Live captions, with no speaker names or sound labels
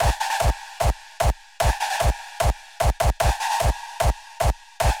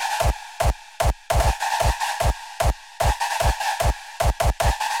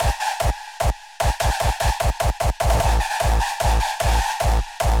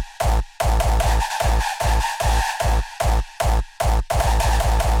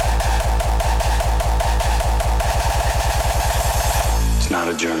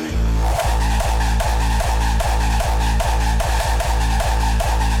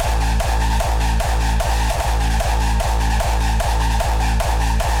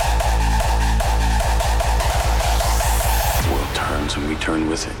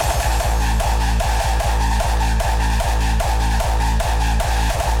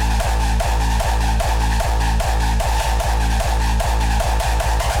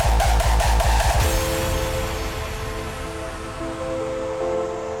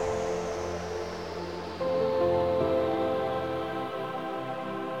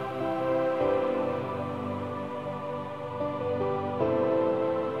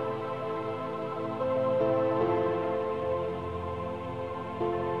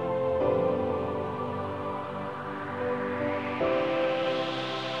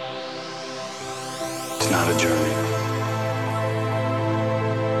It's not a journey.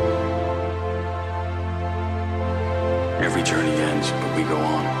 Every journey ends, but we go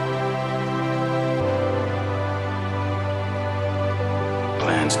on.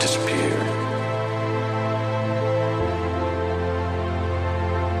 Plans disappear.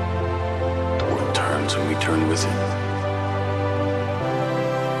 The world turns and we turn with it.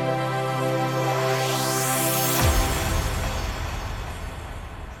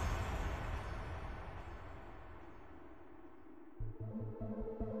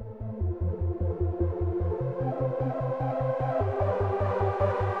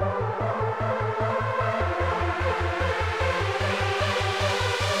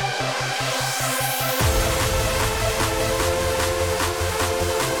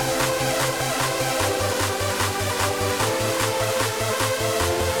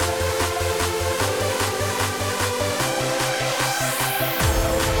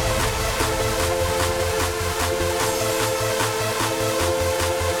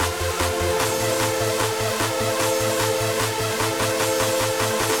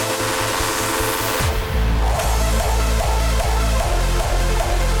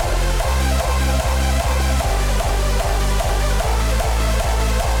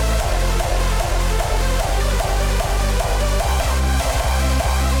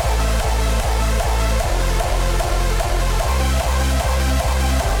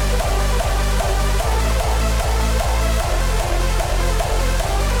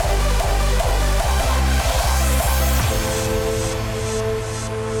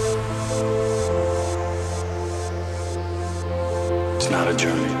 It's not a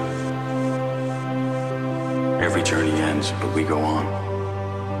journey. Every journey ends, but we go on.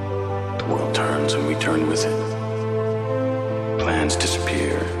 The world turns and we turn with it. Plans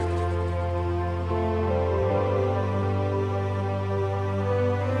disappear.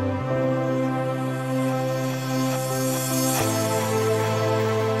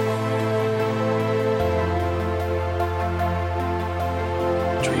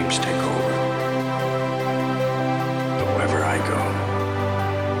 Dreams take over. But wherever I go,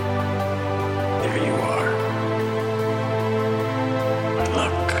 there you are. My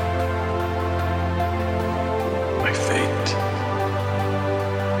luck. My fate.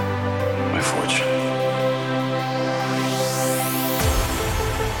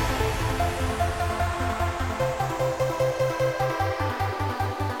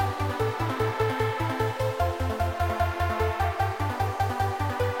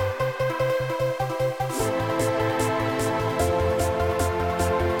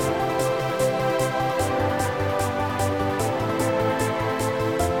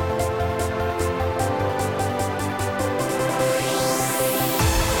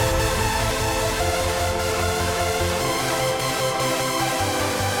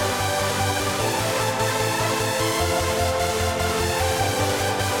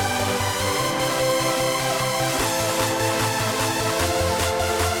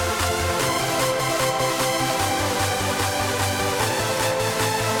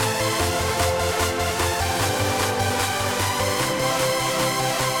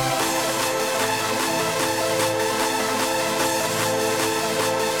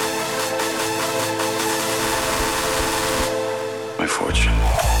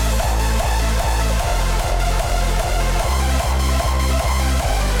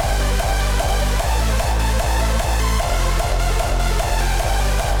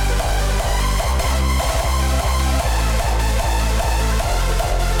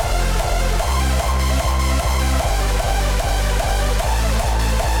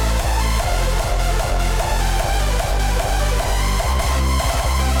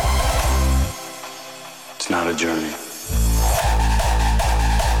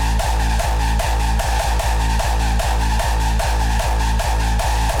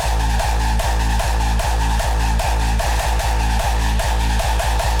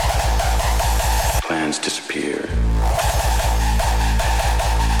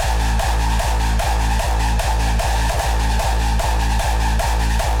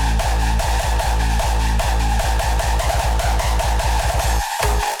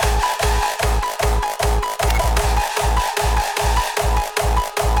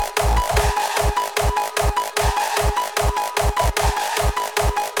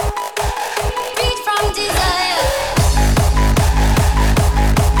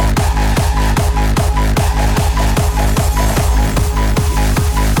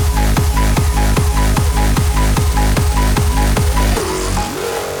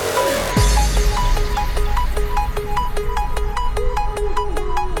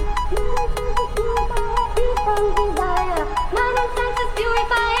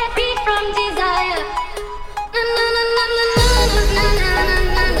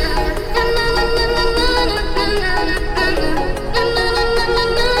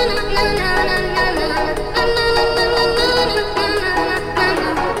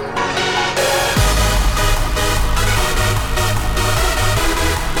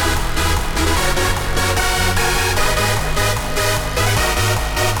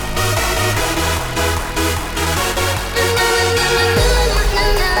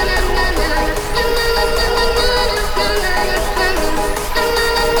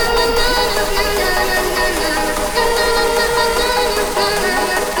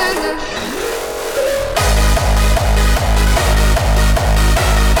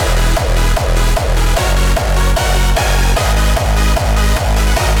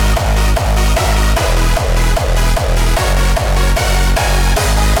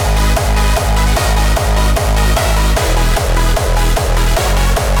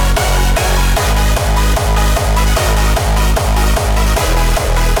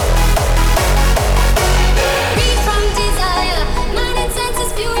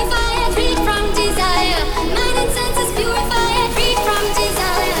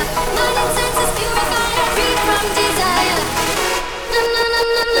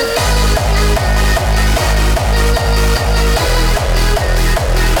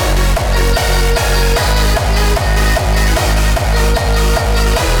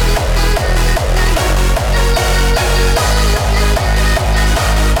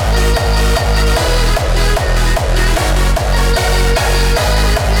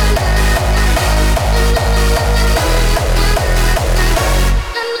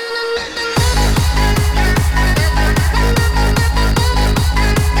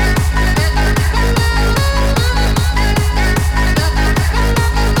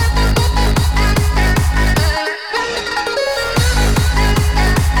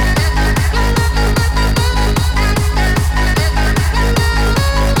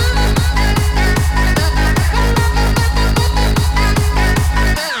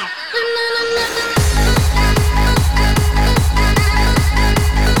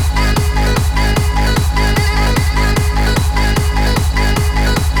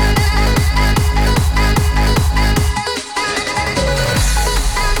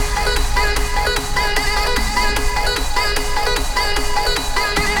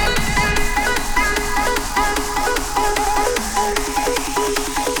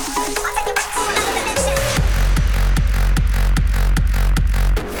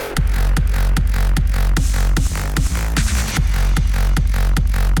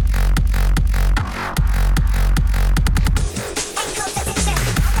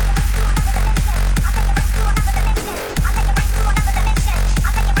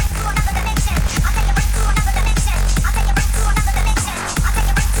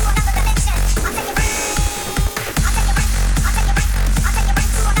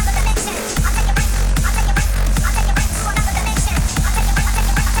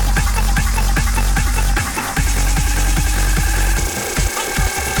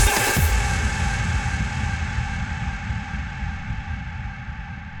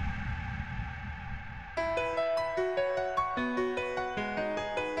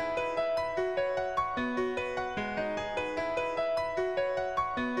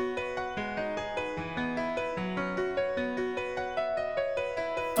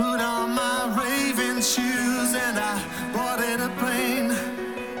 the shoes and I boarded a plane.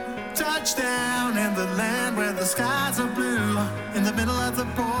 Touchdown in the land where the skies are blue, in the middle of the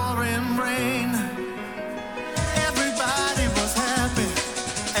pouring rain. Everybody was happy,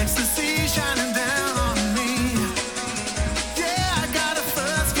 ecstasy shining down on me. Yeah, I got a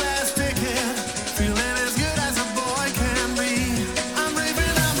first class ticket, feeling as good as a boy can be. I'm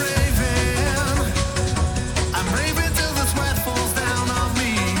raving, I'm raving, I'm raving till the sweat falls down on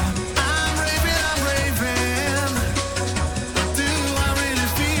me. I'm raving, I'm raving, but do I really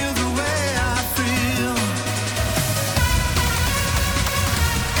feel the way I feel?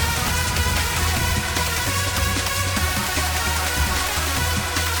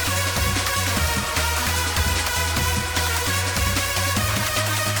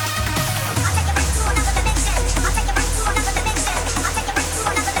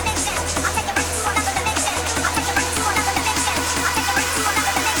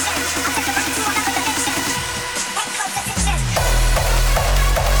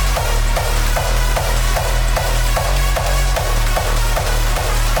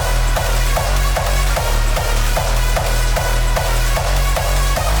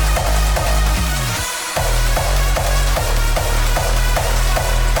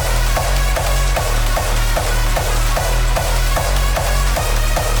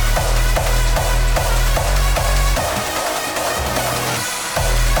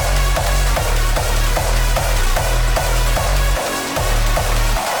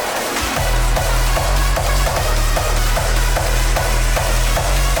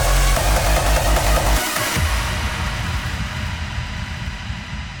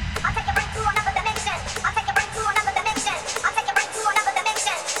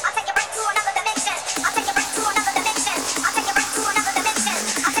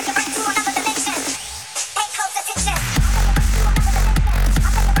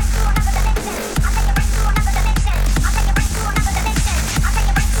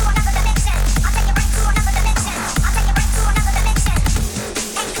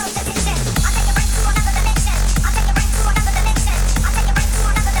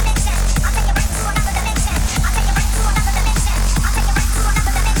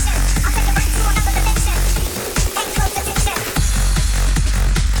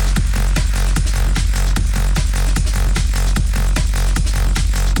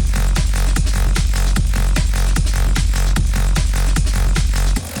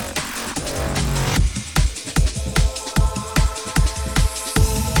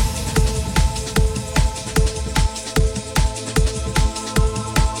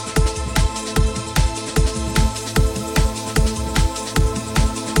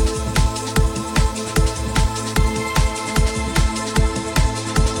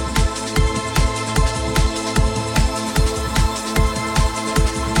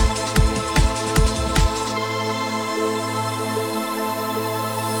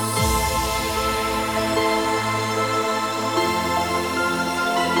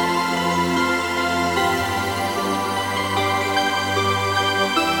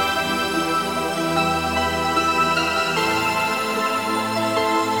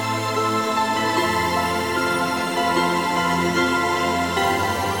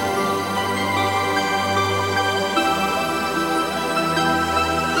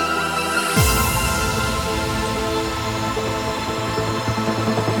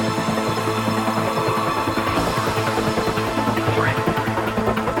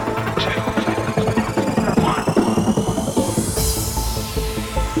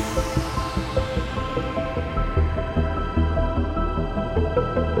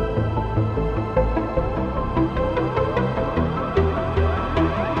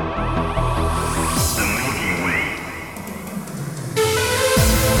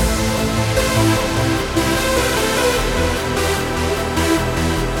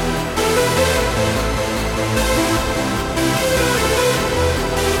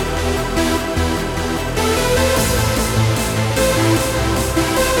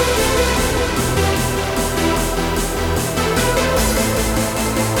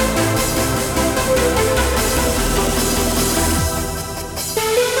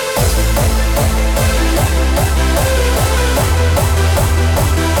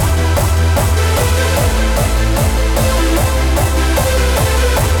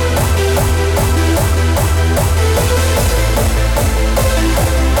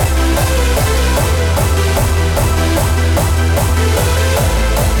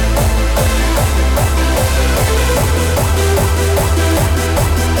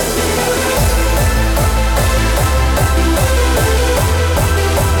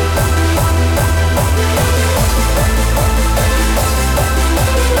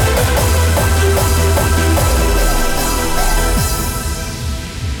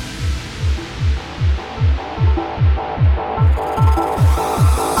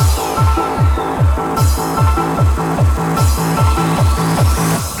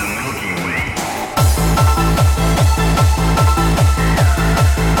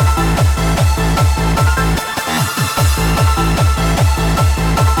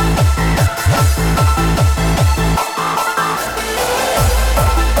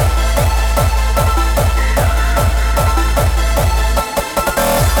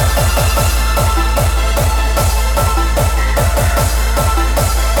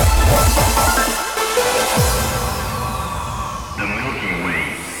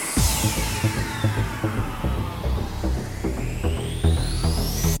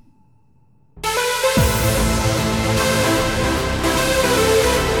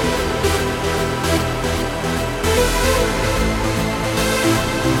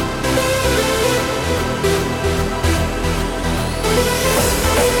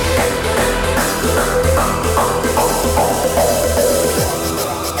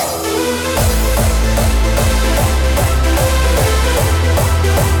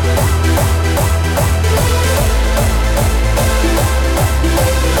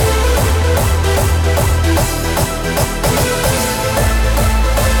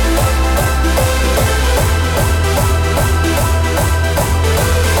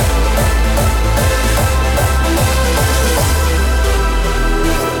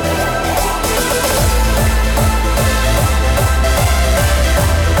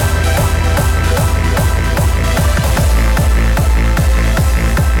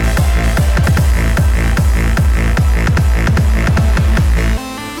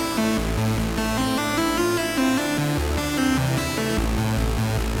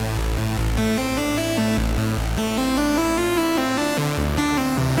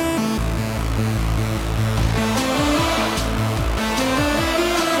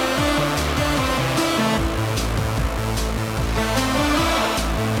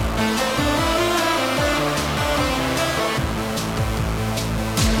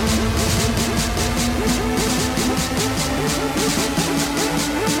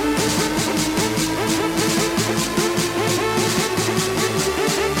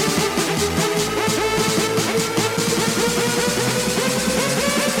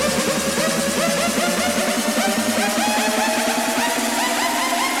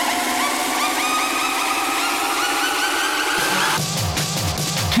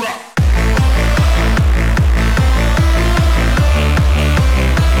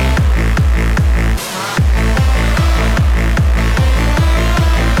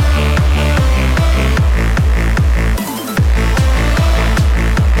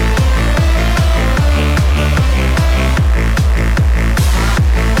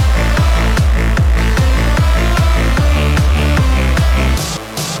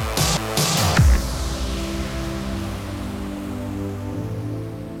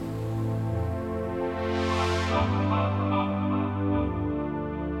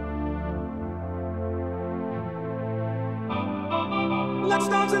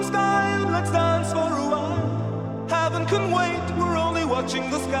 moves in style, let's dance for a while. Heaven can wait, we're only watching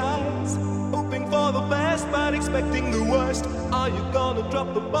the skies. Hoping for the best, but expecting the worst. Are you gonna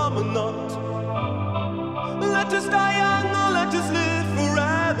drop the bomb or not? Let us die young or let us live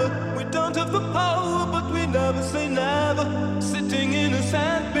forever. We don't have the power, but we never say never. Sitting in a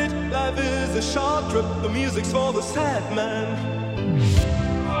sandpit, life is a short trip. The music's for the sad man.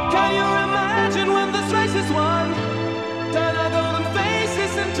 Can you imagine when this race is won? Turn our golden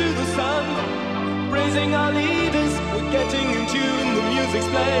faces into the sun. Praising our leaders, we're getting in tune. The music's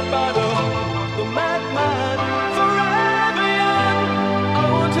played by the madman. Forever young, I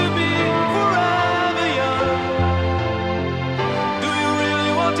want to be forever young. Do you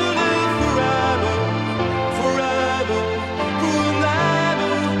really want to live forever? Forever,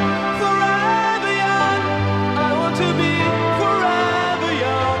 forever, forever young. I want to be forever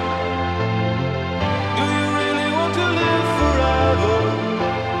young. Do you really want to live forever?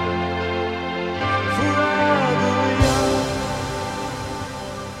 Forever young.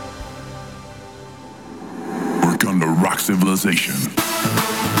 We're gonna rock civilization.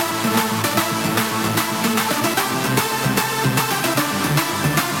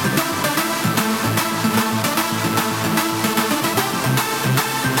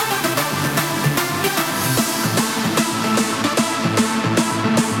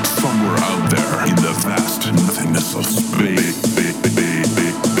 Somewhere out there in the vast nothingness of space.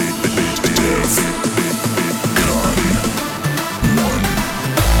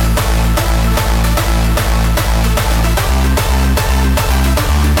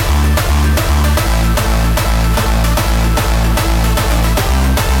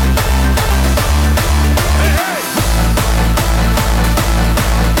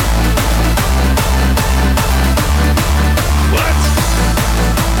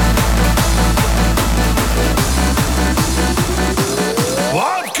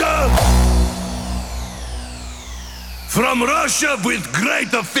 From Russia with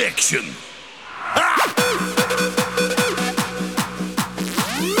great affection.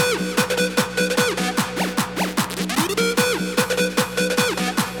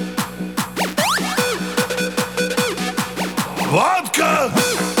 Vodka!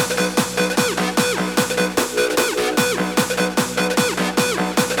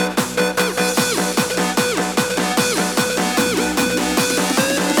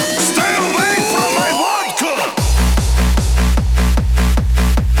 Stay away from my vodka!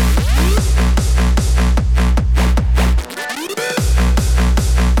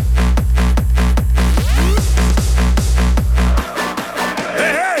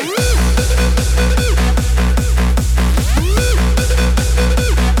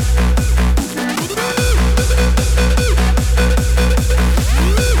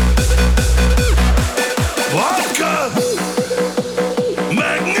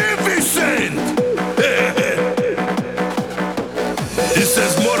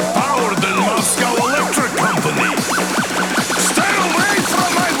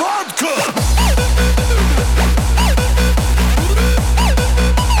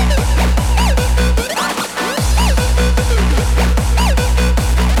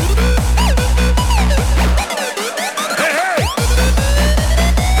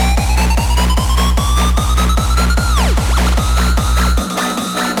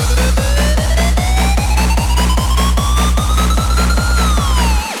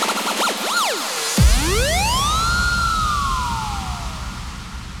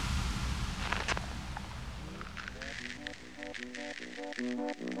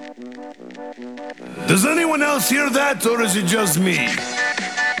 Does anyone else hear that, or is it just me?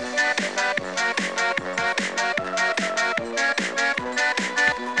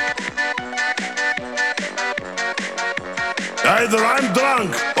 Either I'm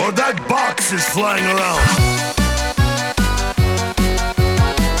drunk, or that box is flying around.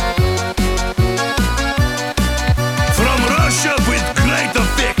 From Russia with great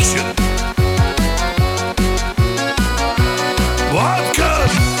affection. Vodka!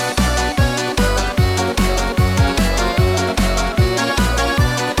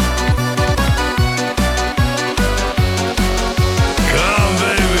 Come,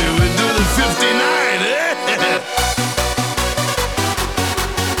 baby, we do the 59, eh?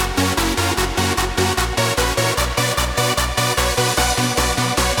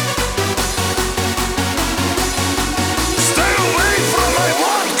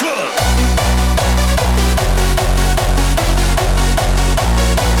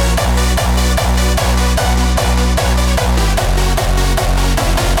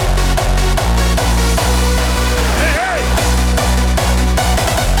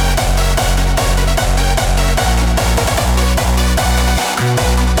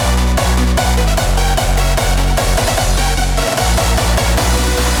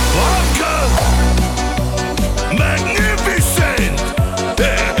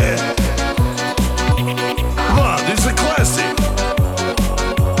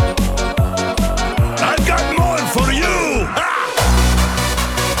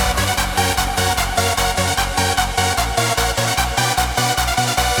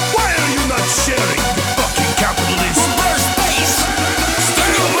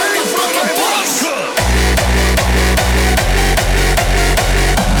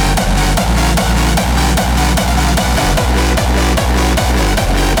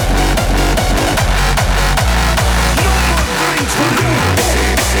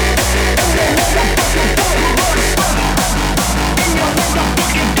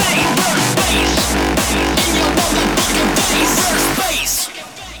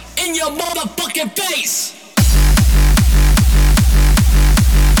 motherfucking face.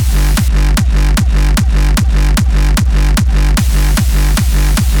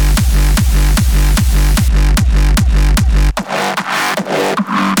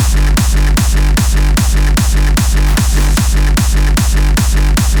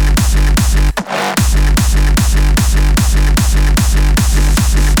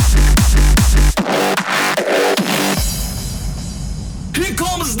 Here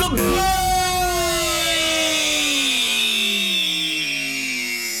comes the bass.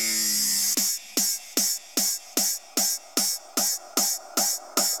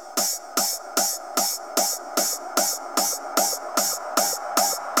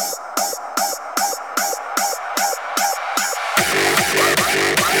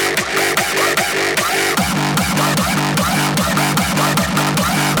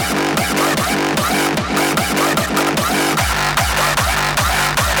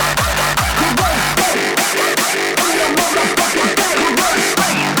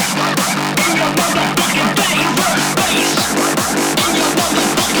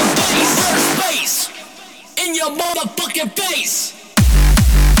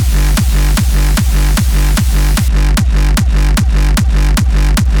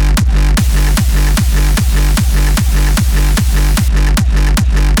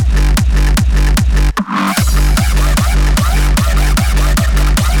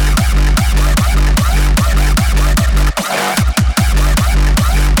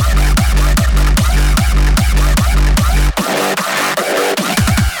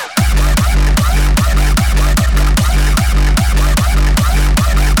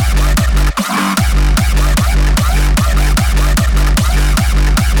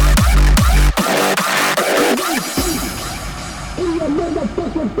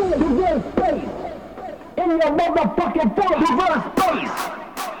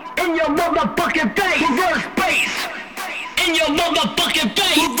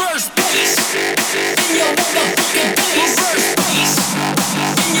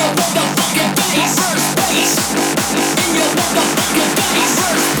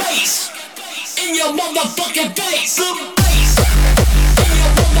 In your motherfucking face.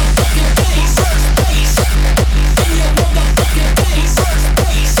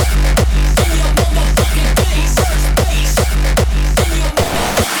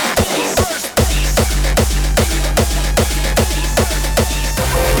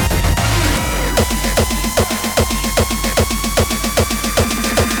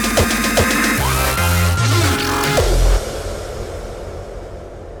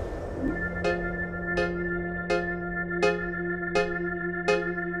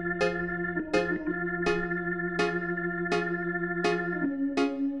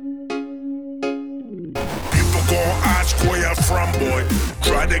 Where you from, boy?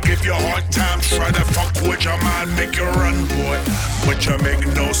 Try to give you hard times, try to fuck with your mind, make you run, boy. But you make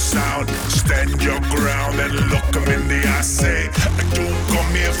no sound, stand your ground and look them in the eye, say, I don't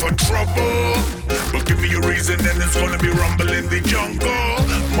come here for trouble, but give me a reason and it's gonna be rumble in the jungle.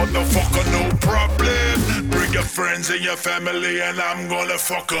 Motherfucker, no problem, bring your friends and your family and I'm gonna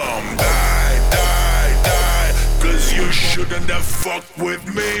fuck them. Die, die, die, cause you shouldn't have fucked with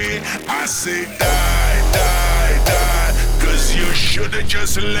me. I say die, die, die, cause you should've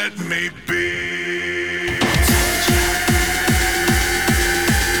just let me be.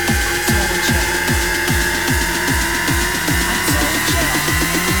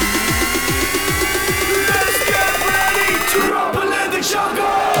 Let's get ready to rumble in the jungle.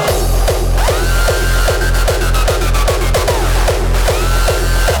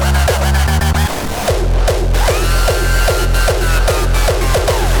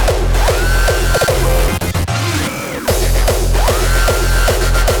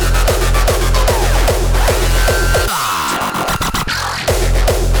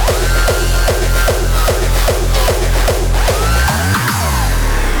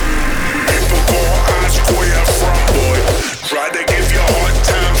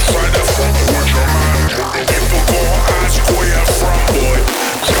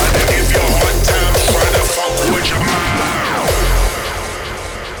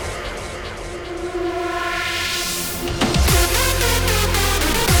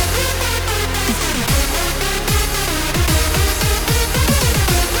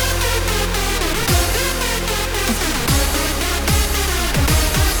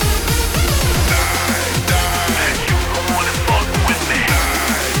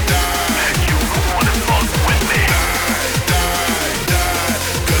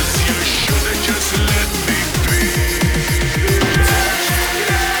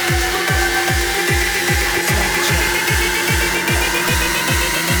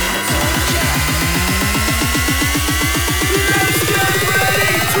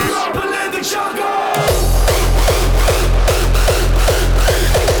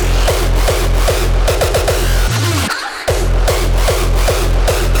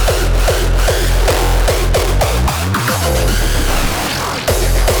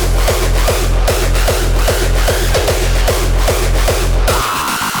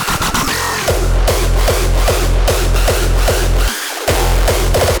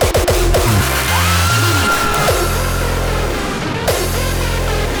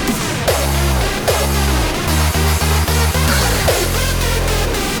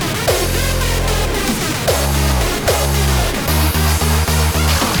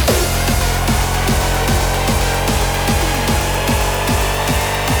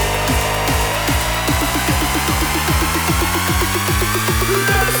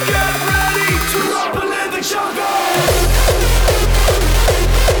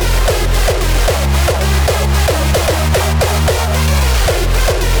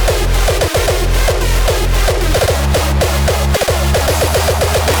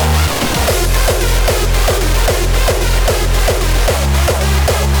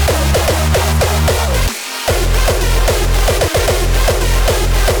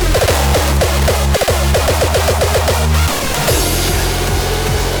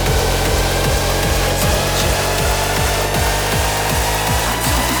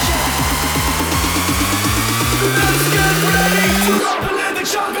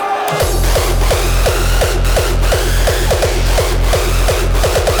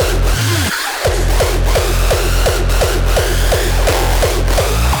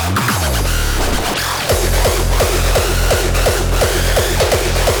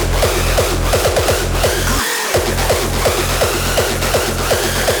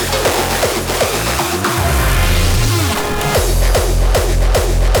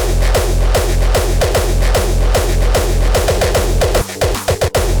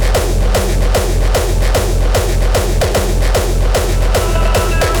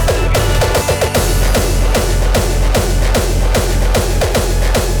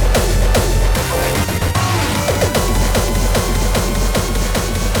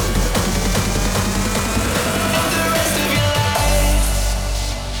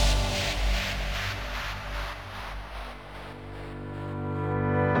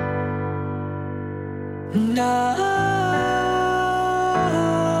 I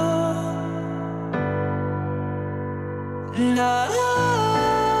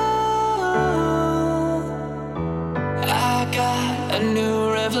got a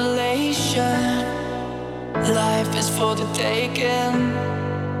new revelation. Life is for the taking.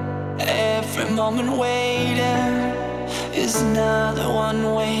 Every moment waiting is another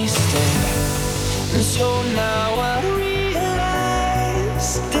one wasted. And so now I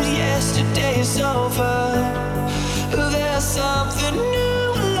realize that yesterday is over. There's something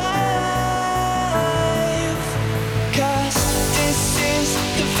new alive. 'Cause this is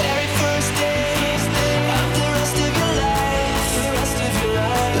the very first day of the rest of your life.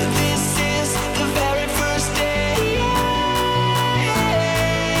 This is the very first day.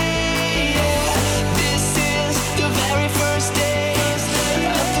 This is the very first day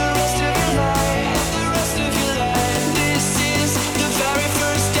of the rest of your life. This is the very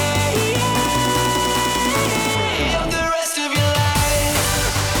first day of the rest of your life.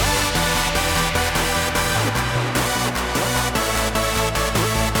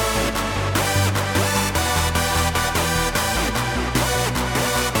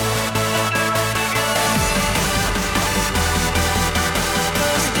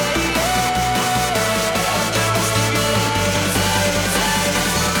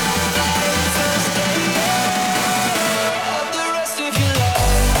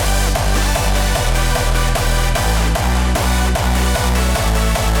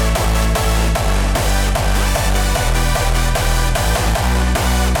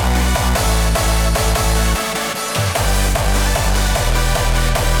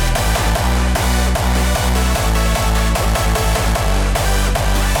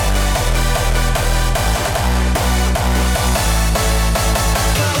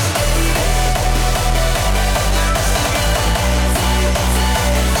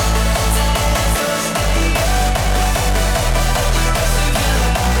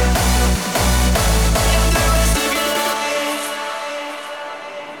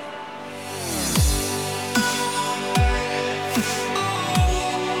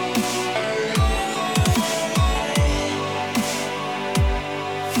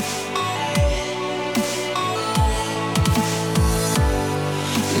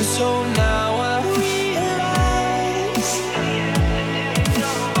 And so now I realize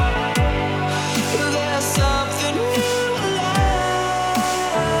there's something new alive.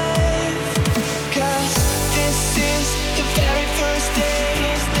 'Cause this is the very first day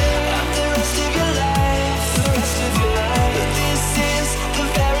of the rest of your life. This is the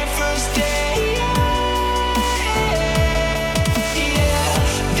very first day. Yeah,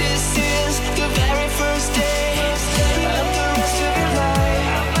 this is the very first day of the rest of your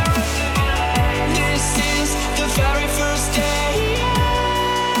life.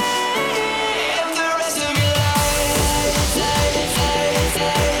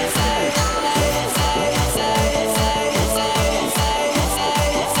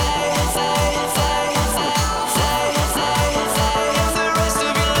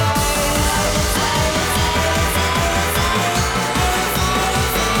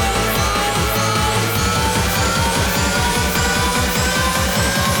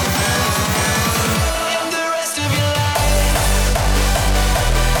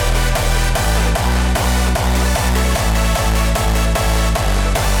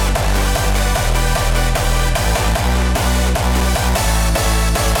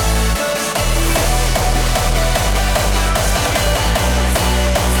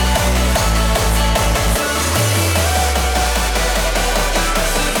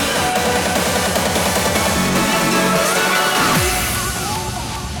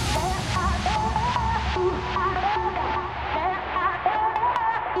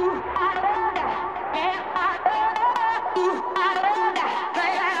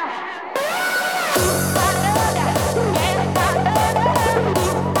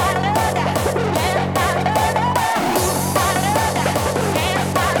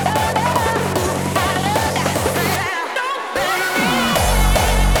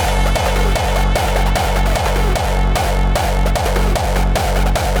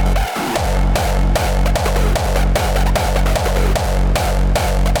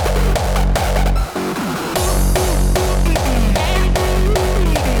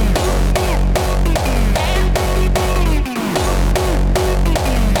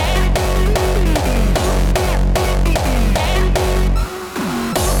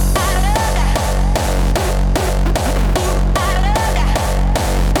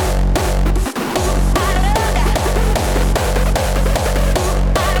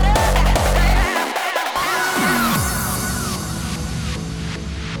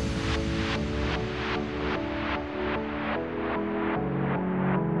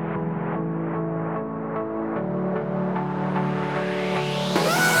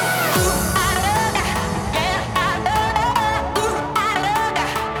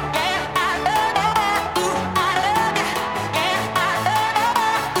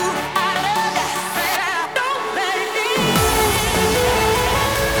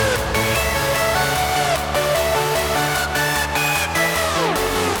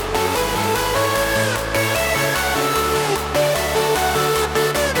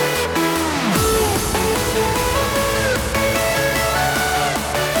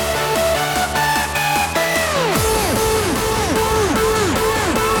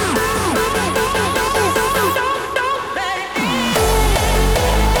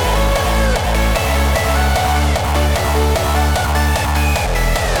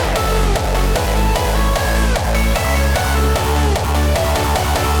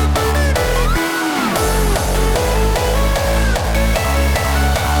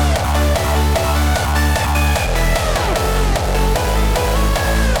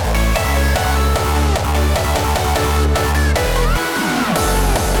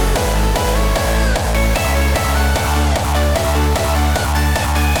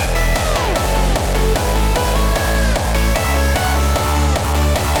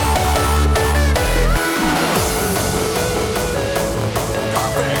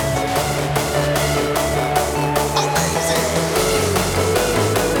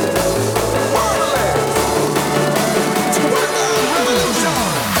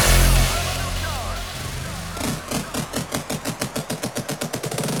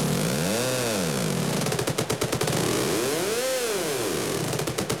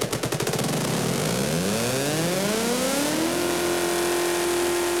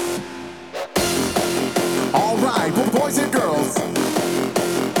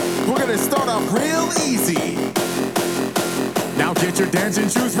 off real easy. Now get your dancing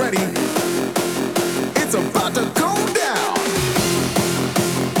shoes ready. It's about to go down.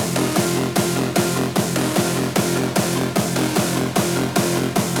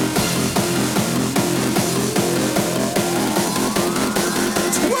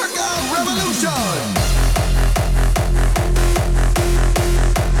 Workout revolution.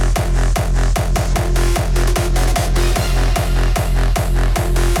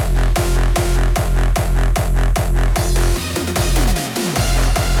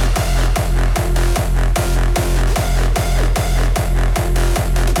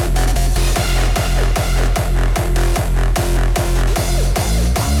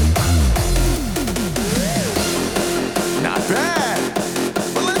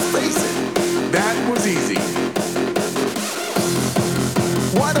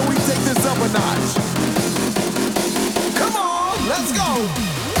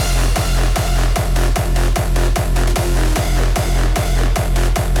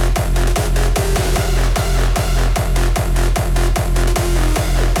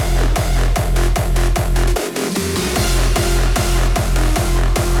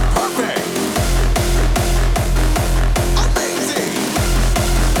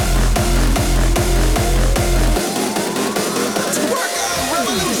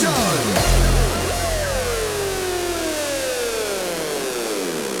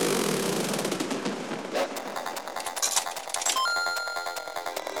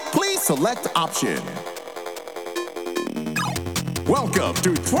 Select option. Welcome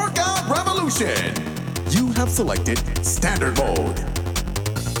to Twerkout Revolution. You have selected standard mode.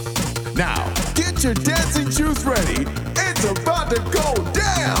 Now, get your dancing shoes ready. It's about to go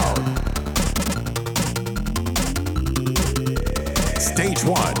down. Stage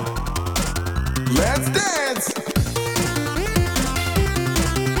 1. Let's dance.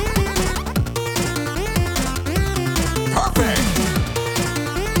 Perfect.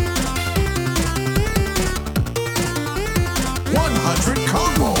 100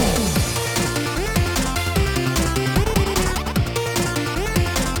 combo.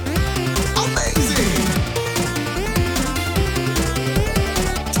 Amazing.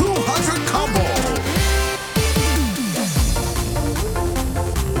 200 combo.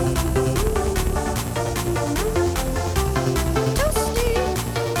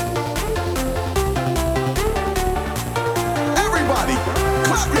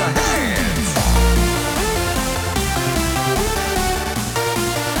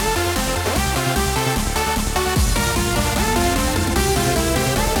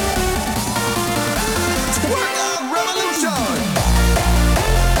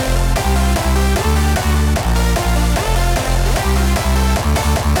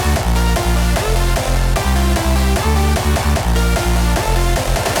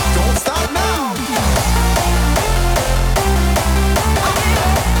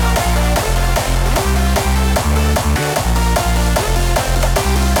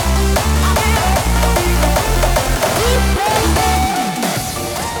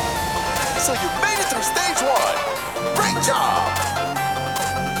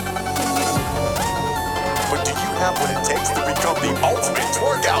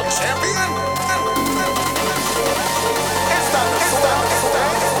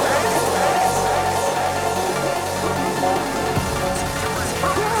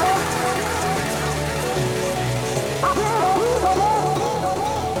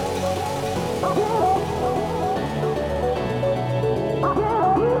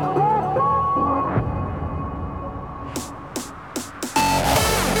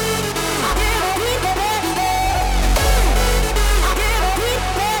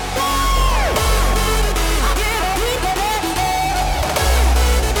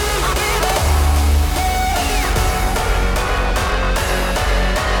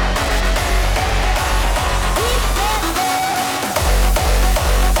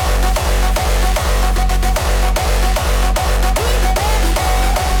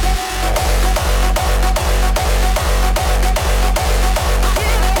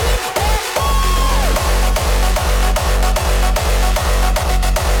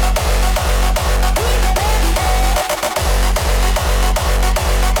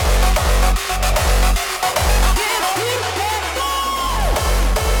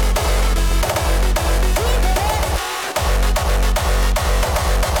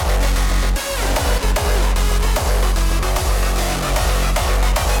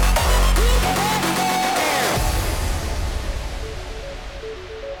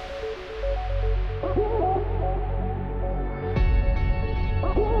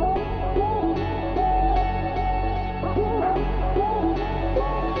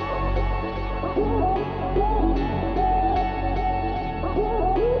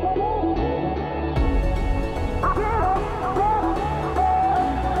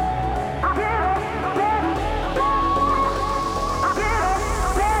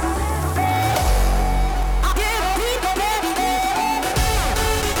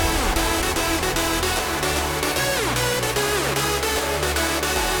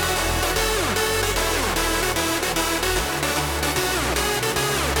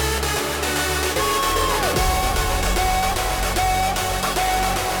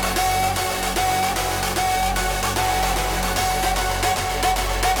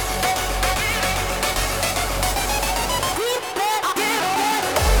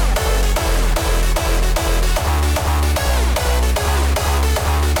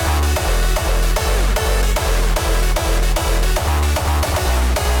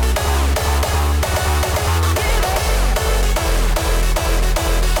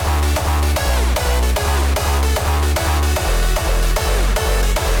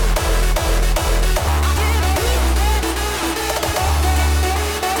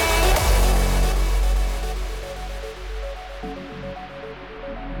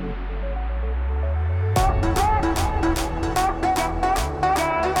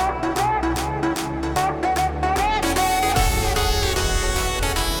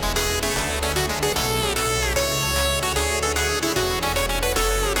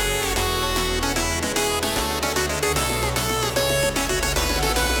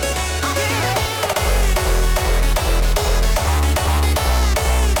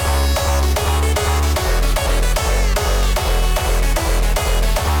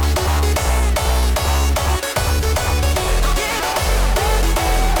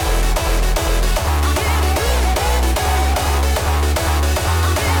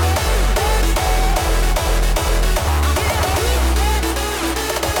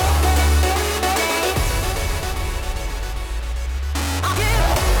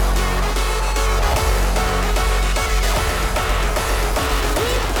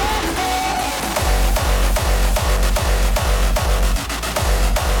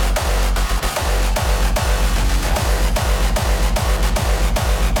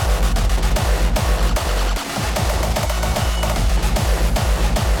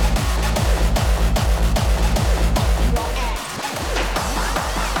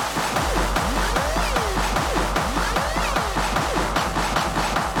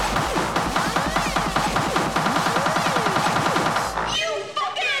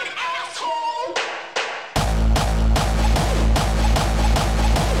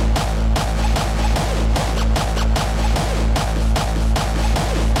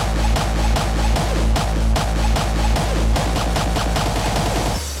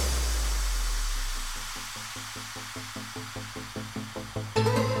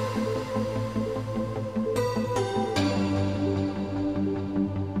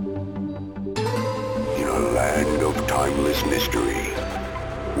 timeless mystery,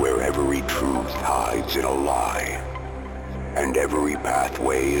 where every truth hides in a lie, and every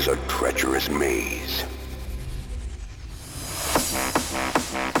pathway is a treacherous maze.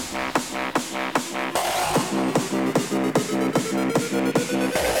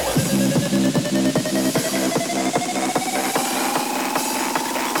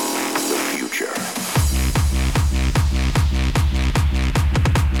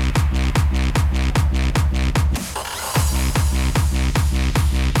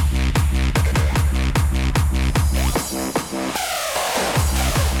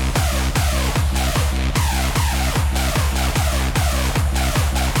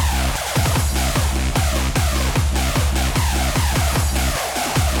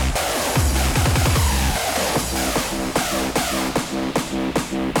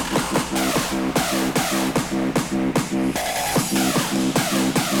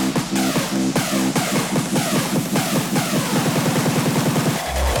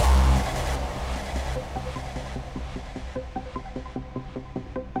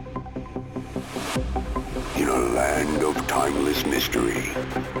 In a land of timeless mystery,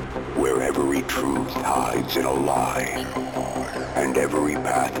 where every truth hides in a lie, and every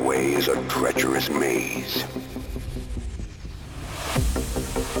pathway is a treacherous maze.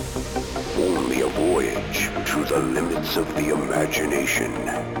 Only a voyage to the limits of the imagination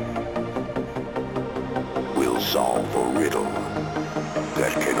will solve a riddle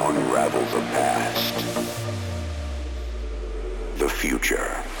that can unravel the past, the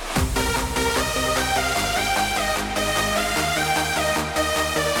future.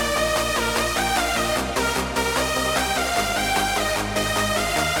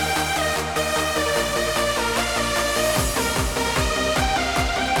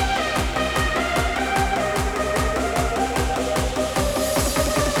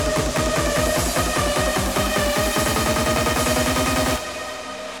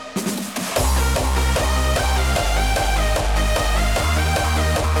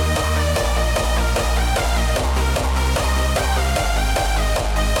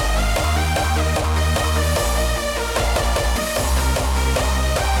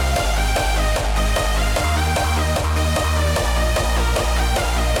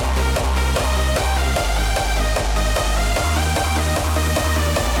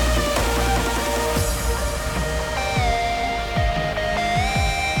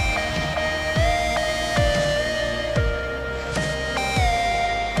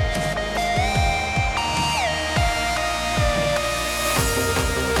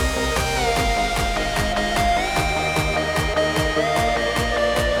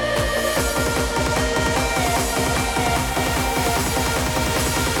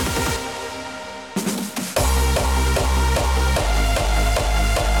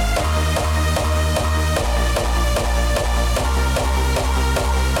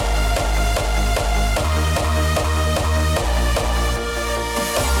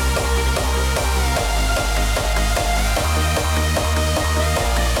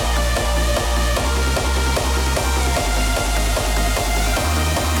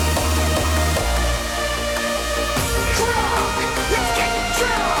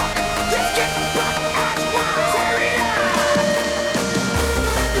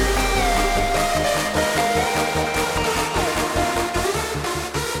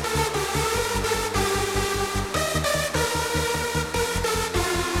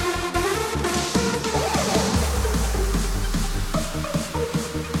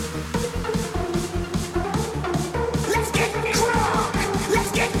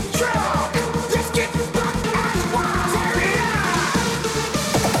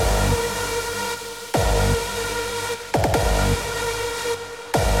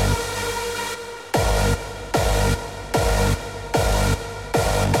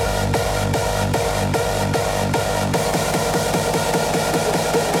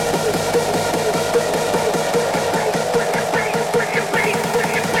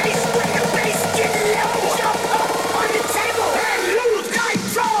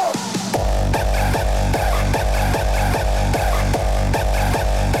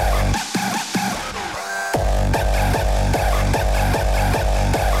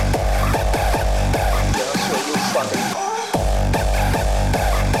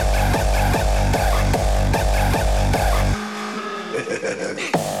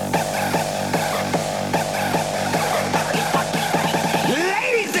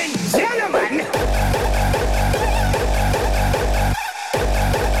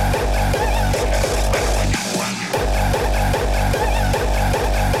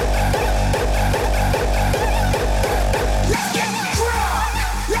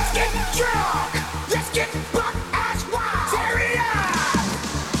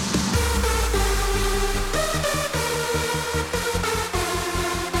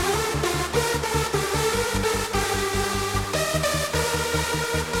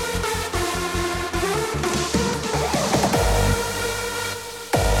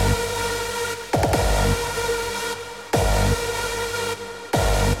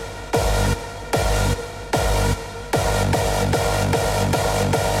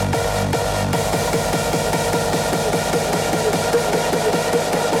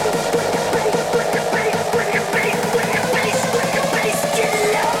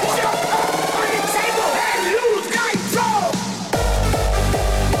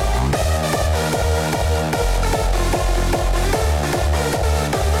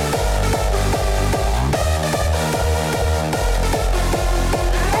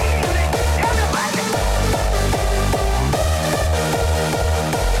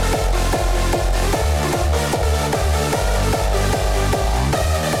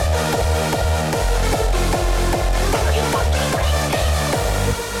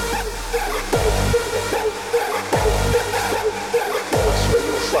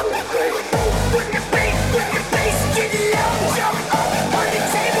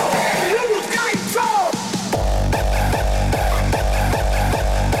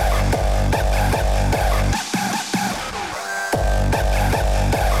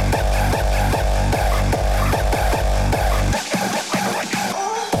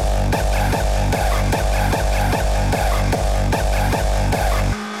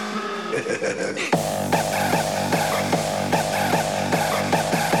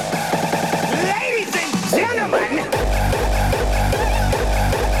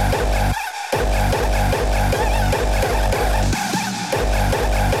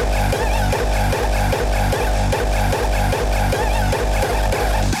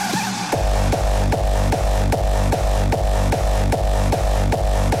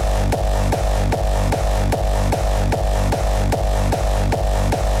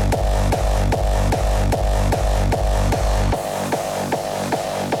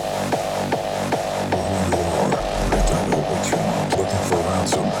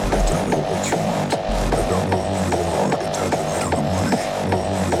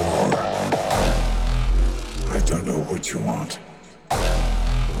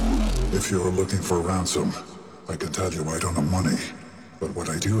 looking for ransom, I can tell you I don't have money. But what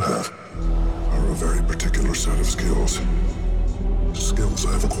I do have are a very particular set of skills. Skills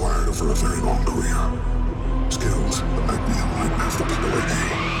I have acquired over a very long career. Skills that make me a nightmare for people like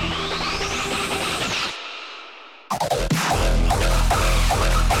you.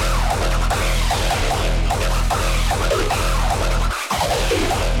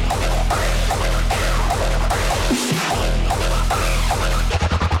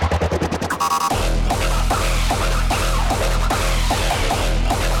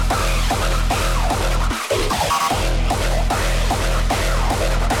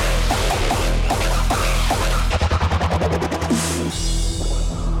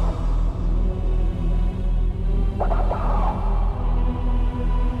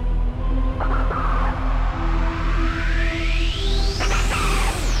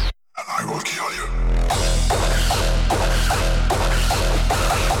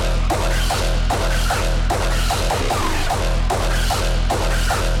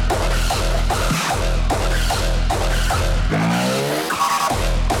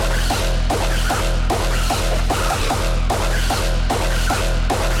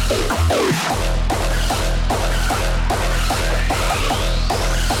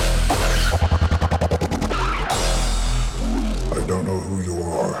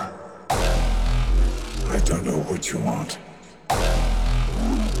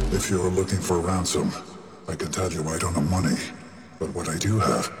 For ransom, I can tell you I don't have money, but what I do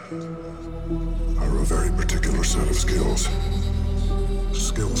have are a very particular set of skills.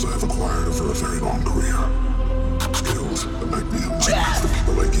 Skills I have acquired over a very long career. Skills that make me a nightmare for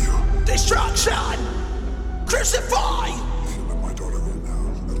people like you. Destruction! Crucify! If you let my daughter go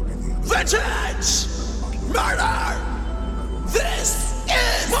now, that'll be the end. Vengeance! Murder! This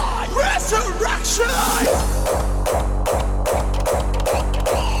is my resurrection!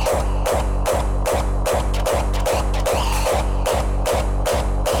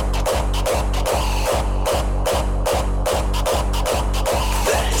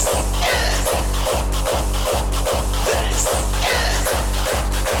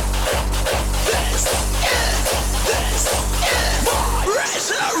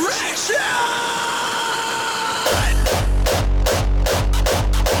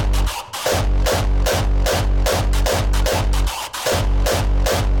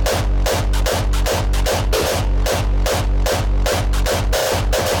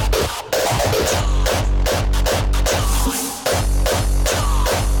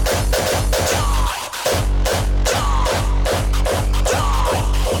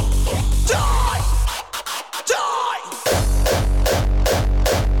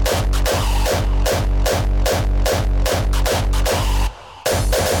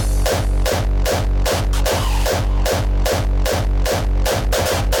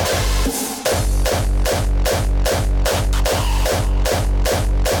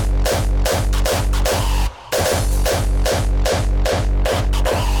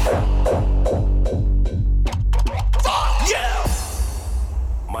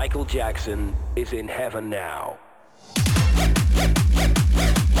 Jackson is in heaven now.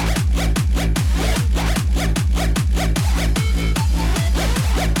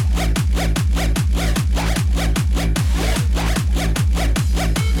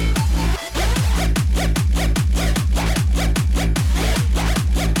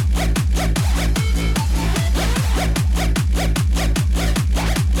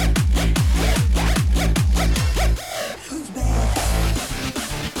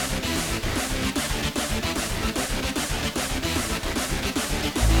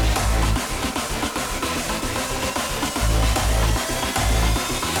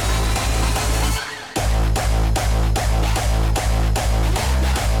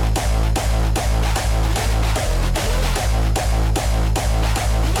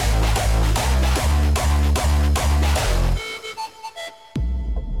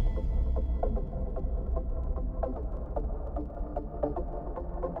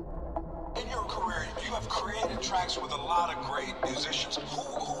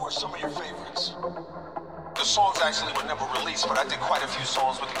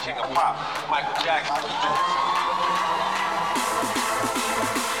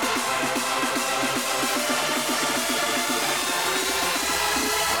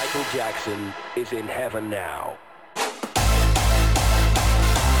 Jackson is in heaven now.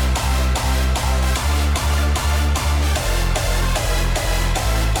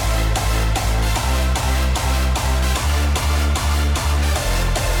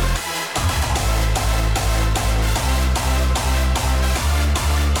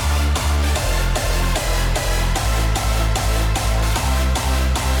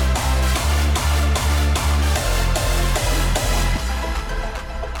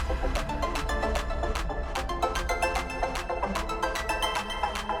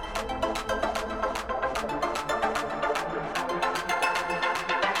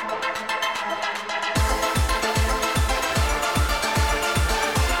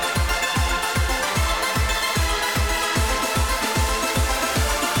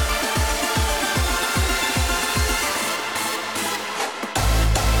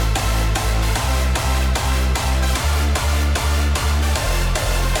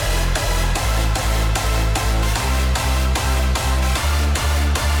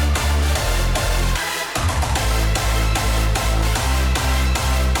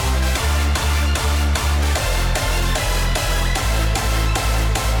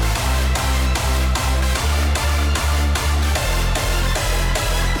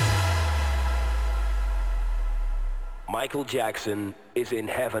 Michael Jackson is in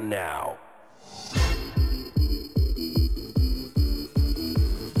heaven now.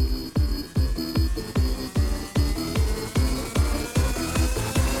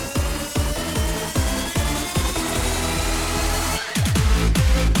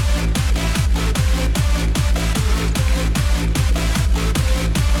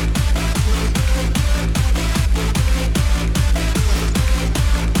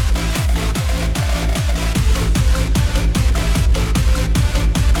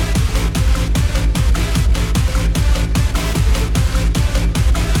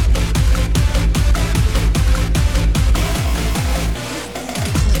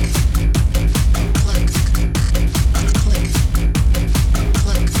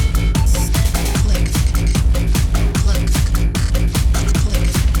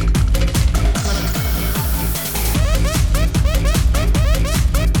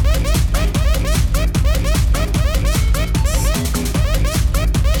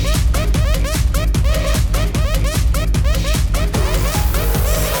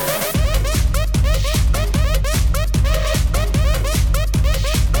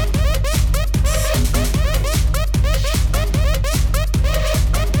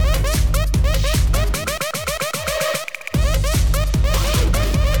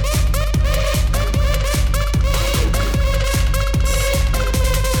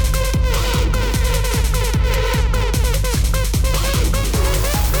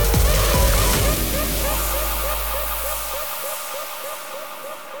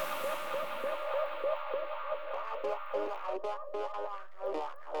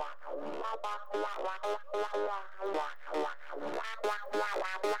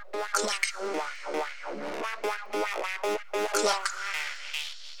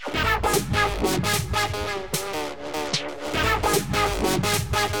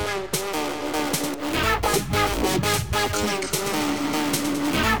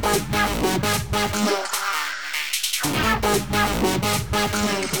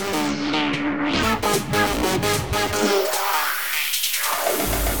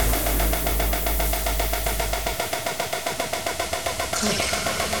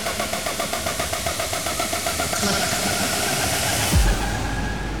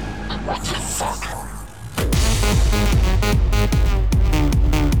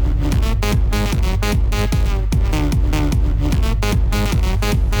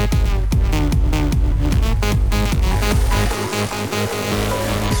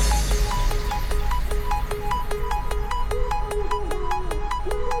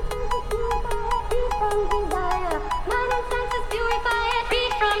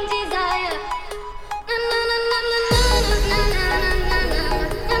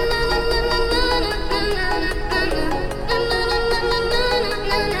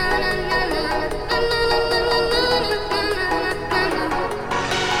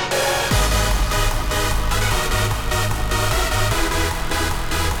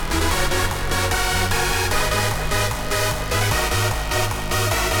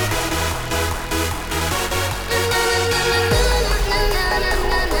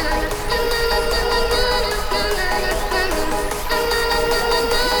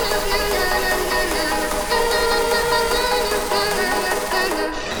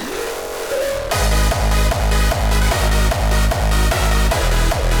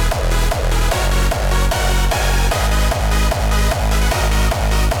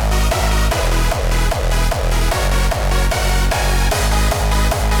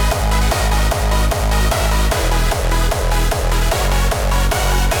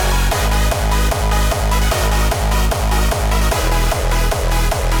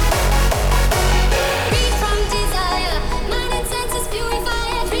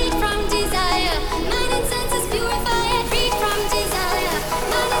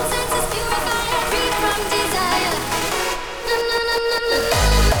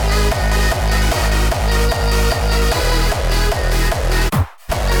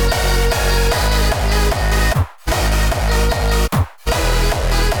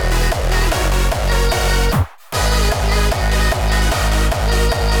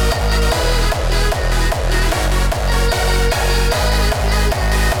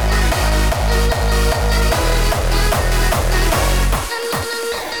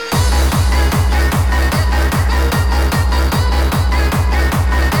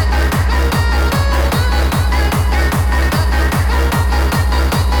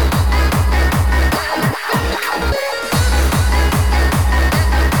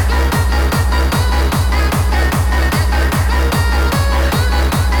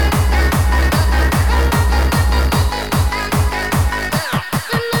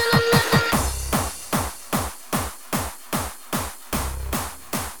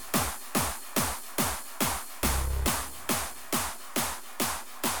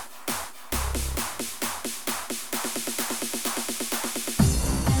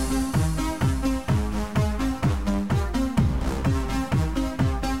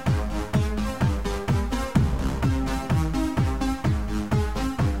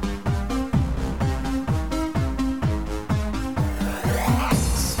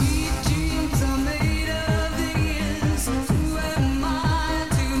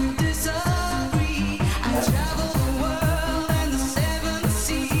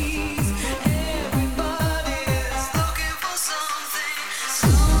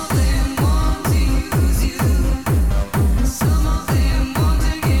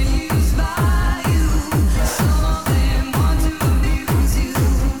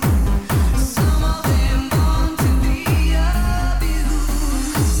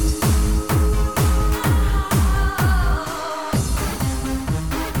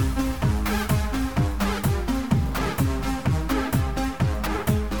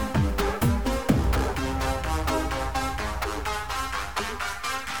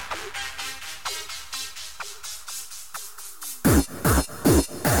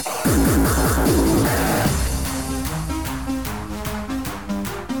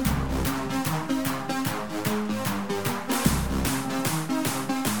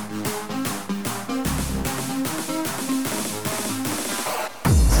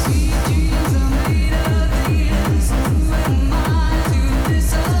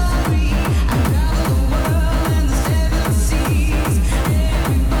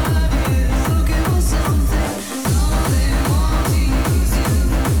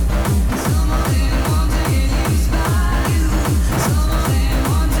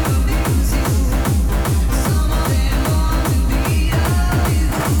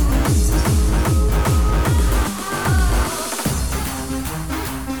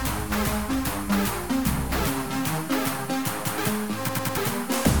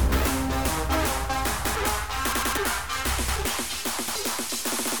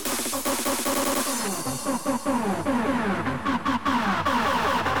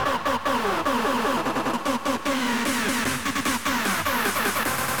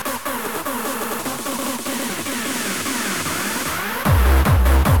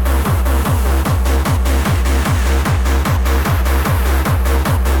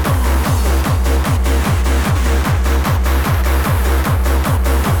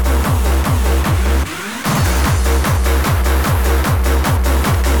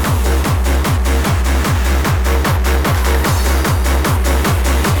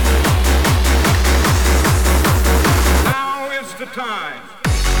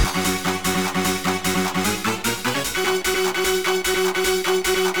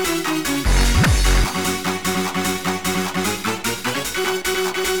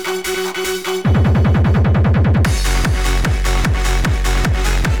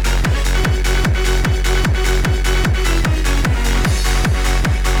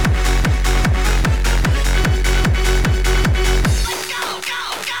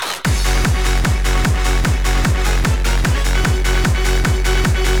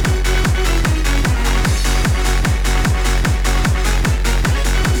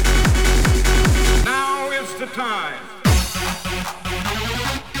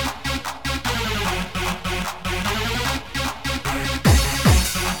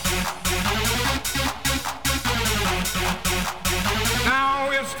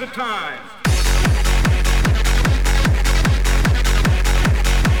 time.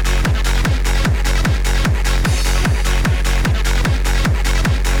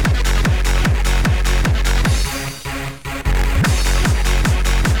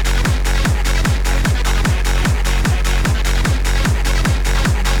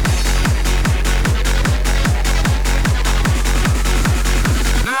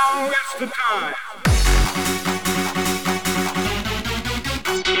 Now it's the time.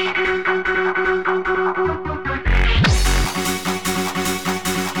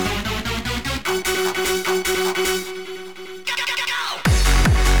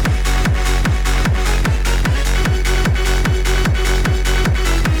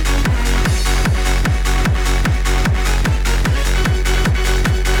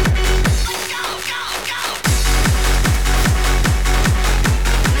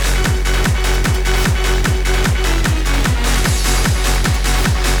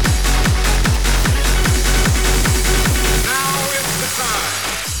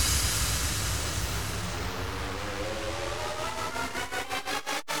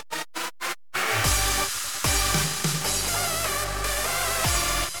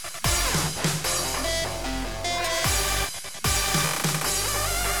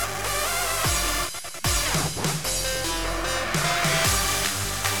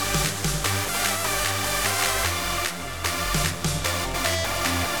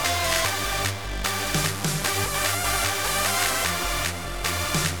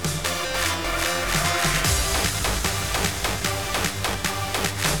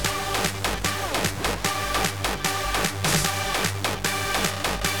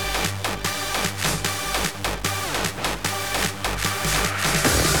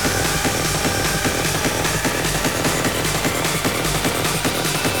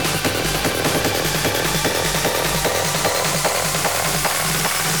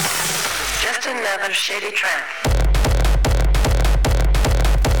 Another shitty track.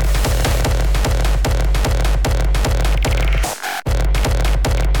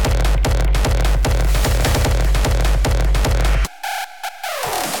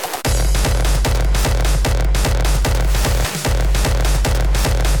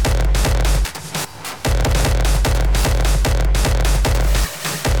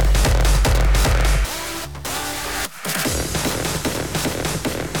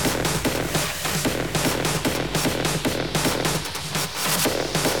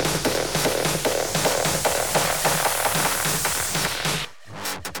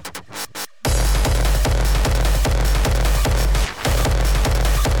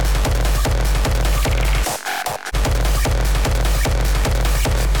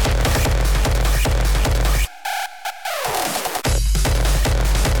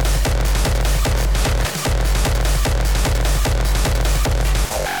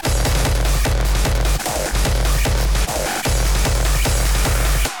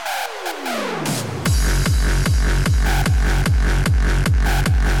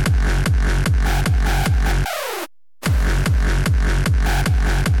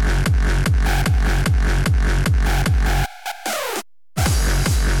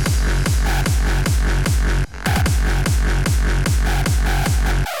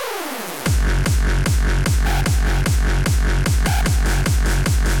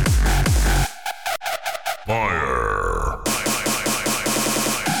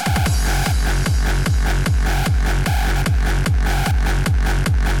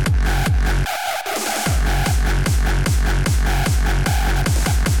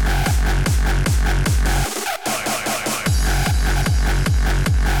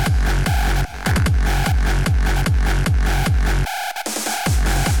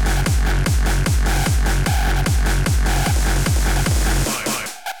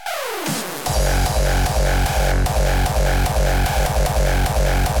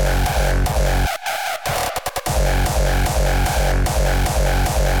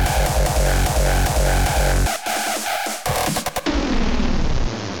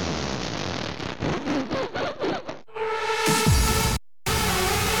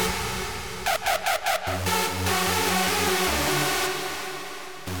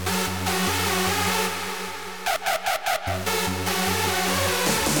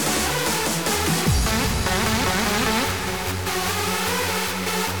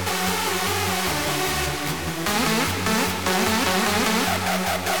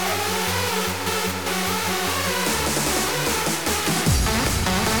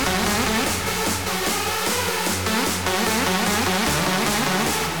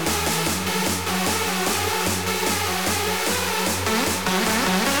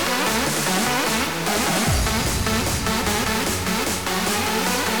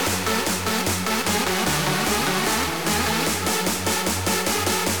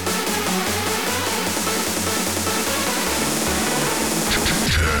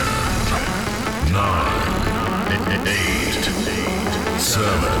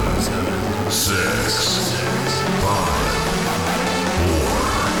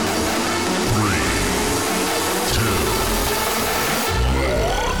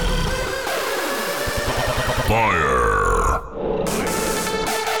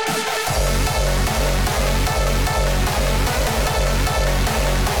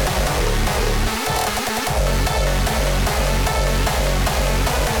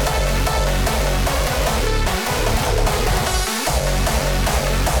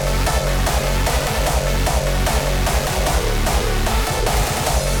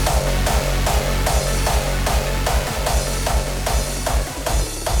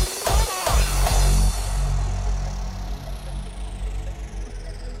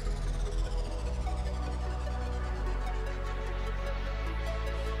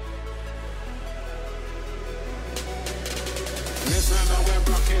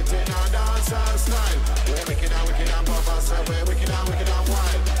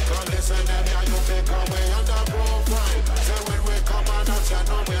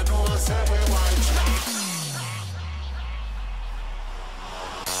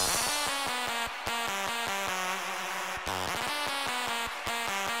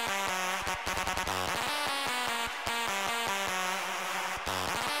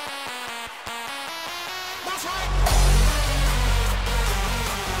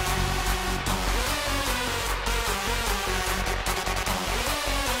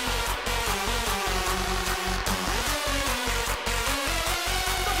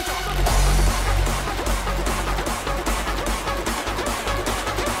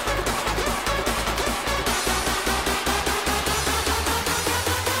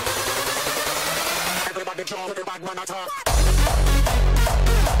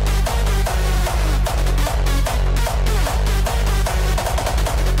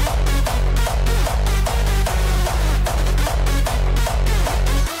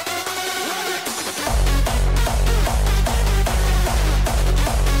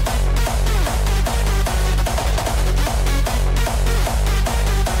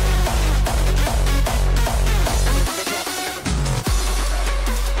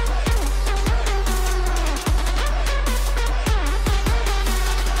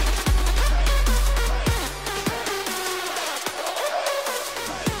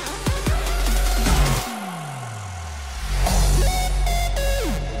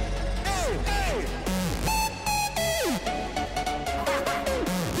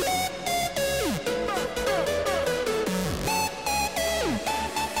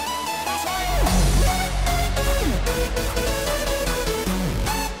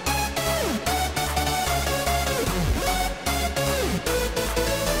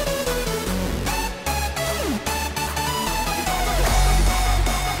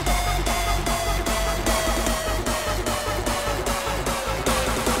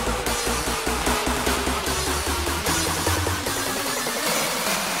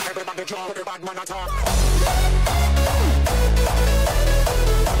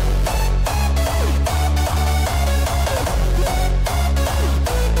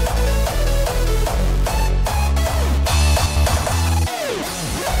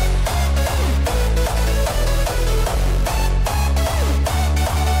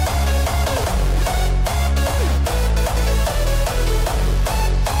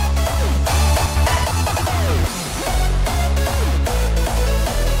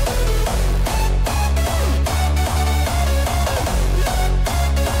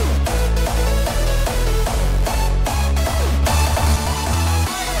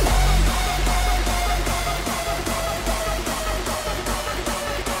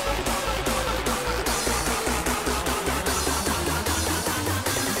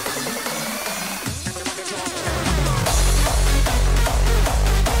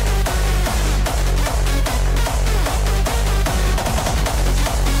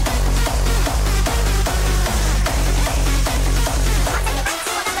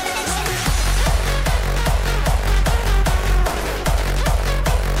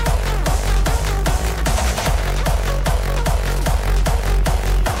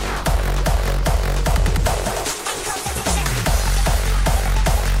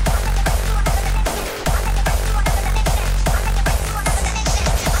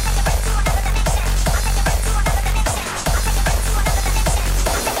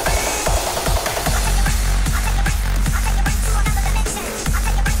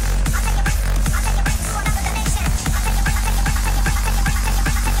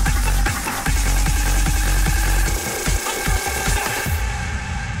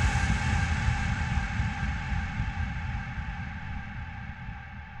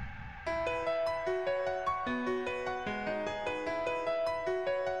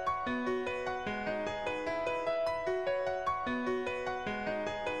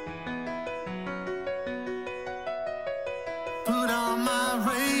 on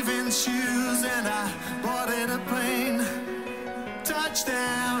my raving shoes and I boarded a plane.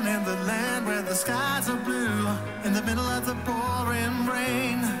 Touchdown in the land where the skies are blue, in the middle of the pouring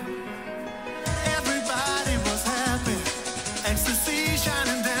rain. Everybody was happy, ecstasy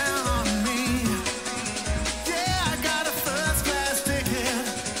shining down on me. Yeah, I got a first class ticket,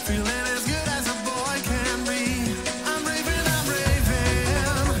 feeling as good as a boy can be. I'm raving, I'm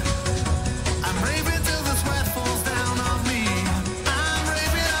raving, I'm raving till the sweat falls down on me. I'm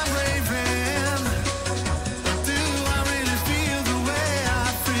raving, but do I really feel the way I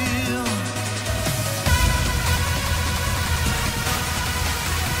feel?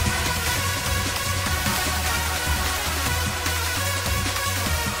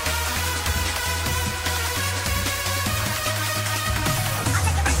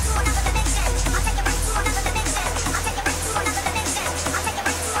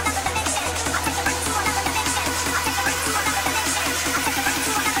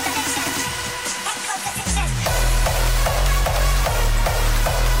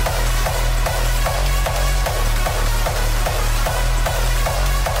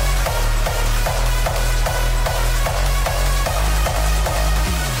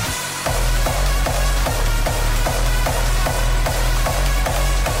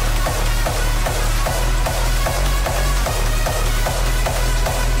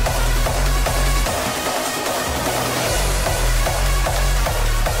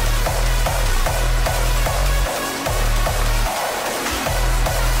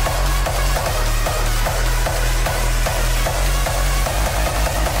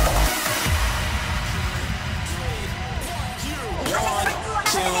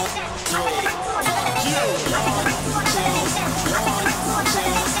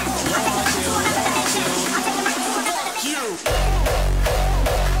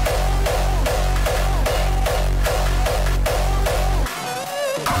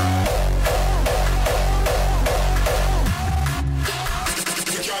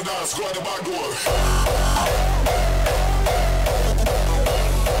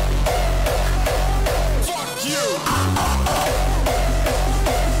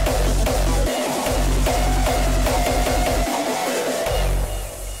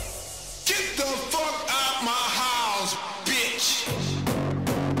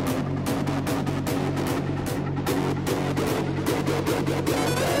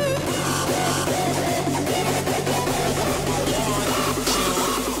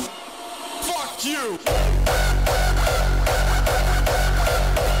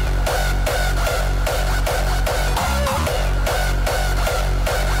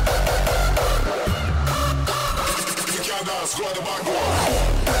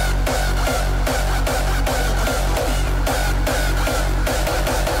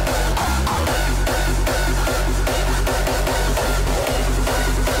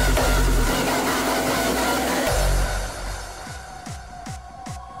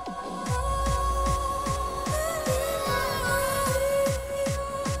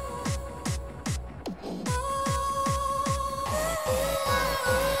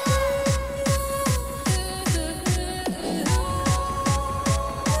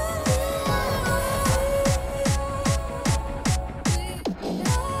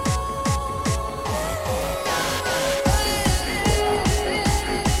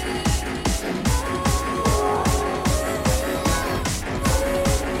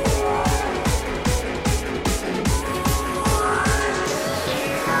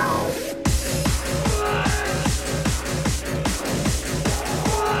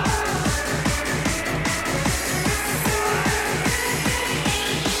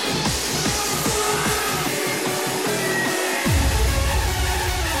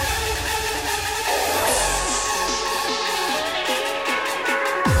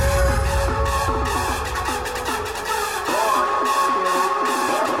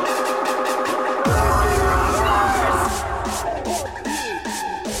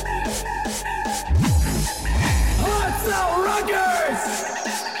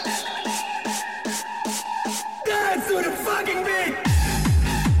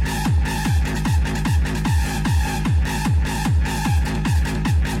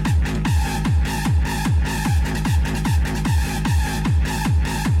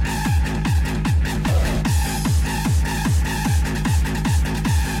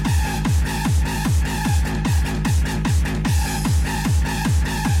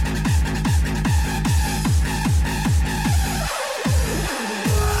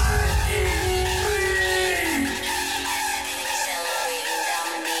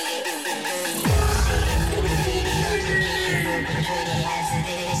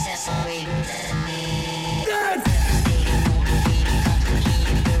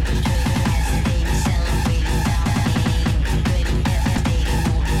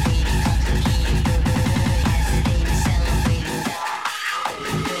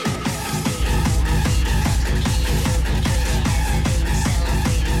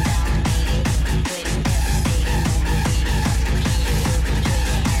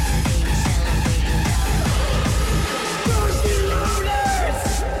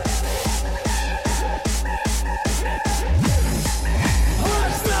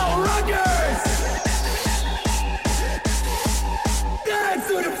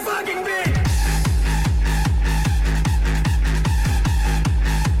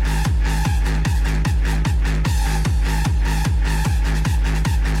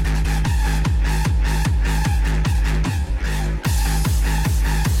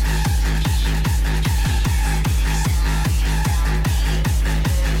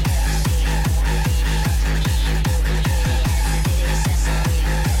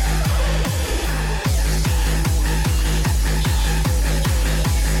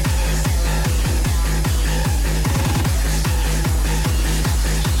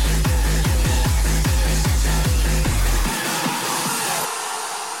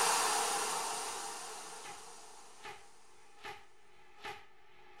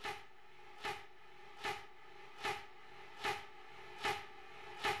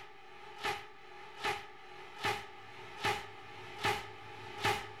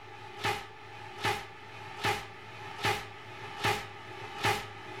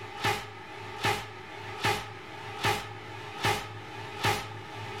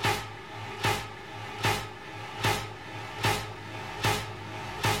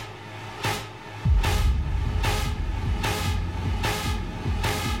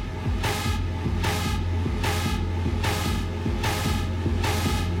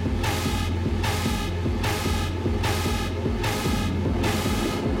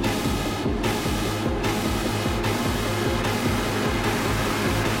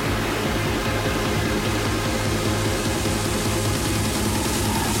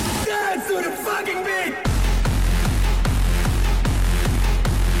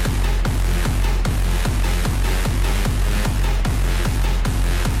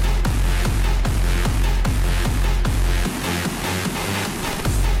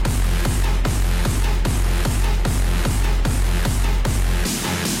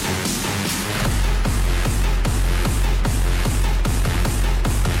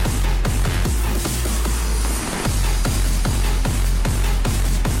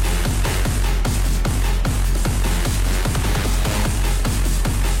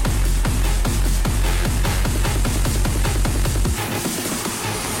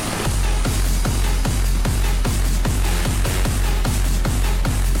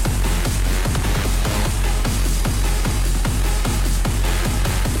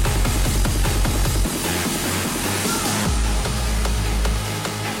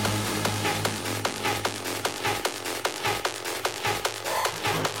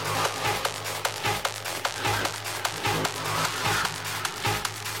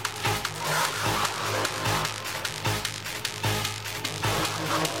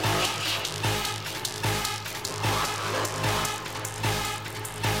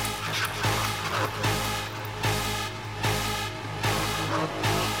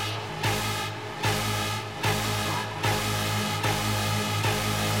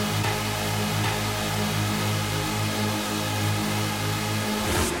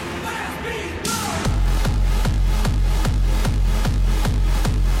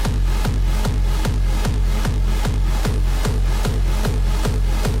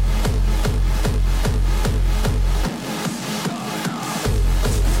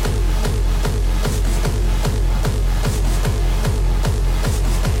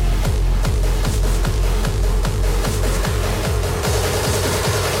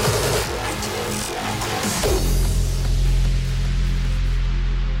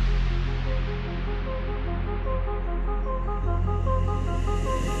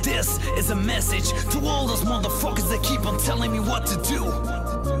 This is a message to all those motherfuckers that keep on telling me what to do.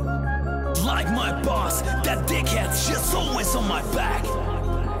 Like my boss, that dickhead's just always on my back.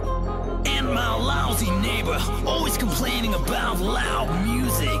 And my lousy neighbor, always complaining about loud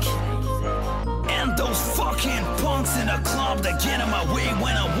music. And those fucking punks in a club that get in my way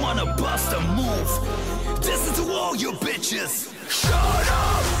when I wanna bust a move. This is to all you bitches. Shut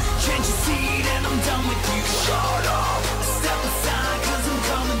up! Can't you see that I'm done with you? Shut up! Step aside cause I'm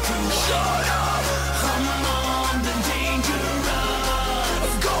coming through. Shut up! I'm armed and dangerous.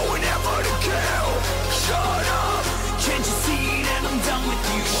 I'm going ever to kill. Shut up! Can't you see that I'm done with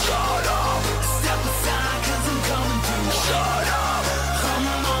you? Shut up! Step aside cause I'm coming through. Shut up! I'm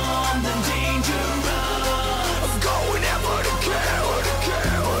armed and dangerous. I'm going ever to kill, to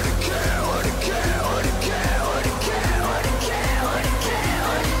kill, to kill, to kill, to kill, to kill, to kill, to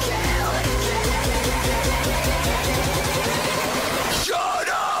kill, to kill, to kill. Shut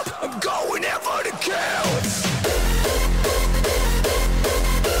up! I'm going ever to kill.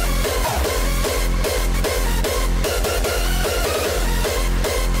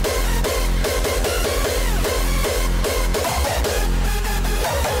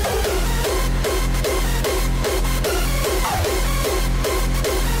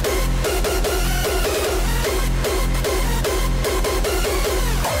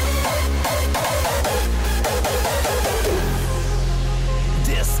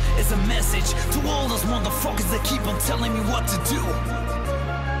 A message to all those motherfuckers that keep on telling me what to do.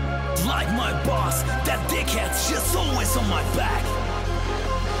 Like my boss, that dickhead's just always on my back.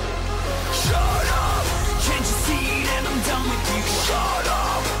 Shut up! Can't you see that I'm done with you? Shut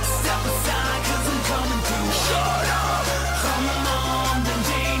up! Step aside cause I'm coming through. Shut up! I'm armed and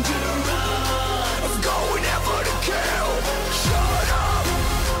dangerous. I'm going ever to kill. Shut up!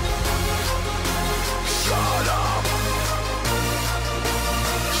 Shut up!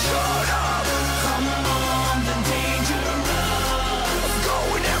 Shut up! I'm armed and dangerous. I'm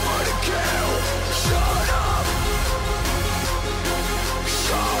going ever to kill. Shut up!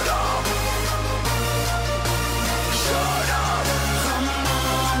 Shut up! Shut up! I'm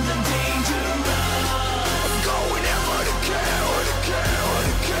armed and dangerous. I'm going ever to kill, to kill,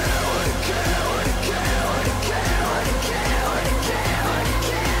 to kill, to kill, to kill, to kill, to kill, to kill, to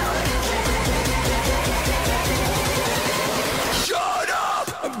kill. Shut up!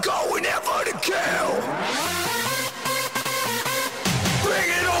 I'm going ever to kill! Bring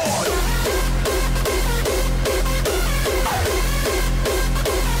it on!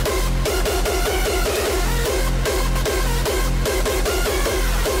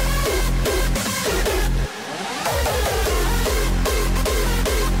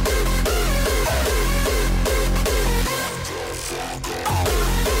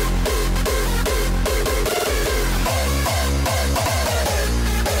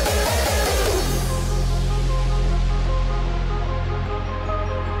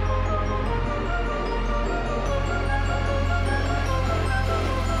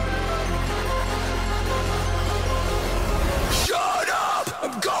 Shut up!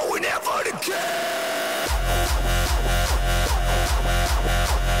 I'm going ever to kill!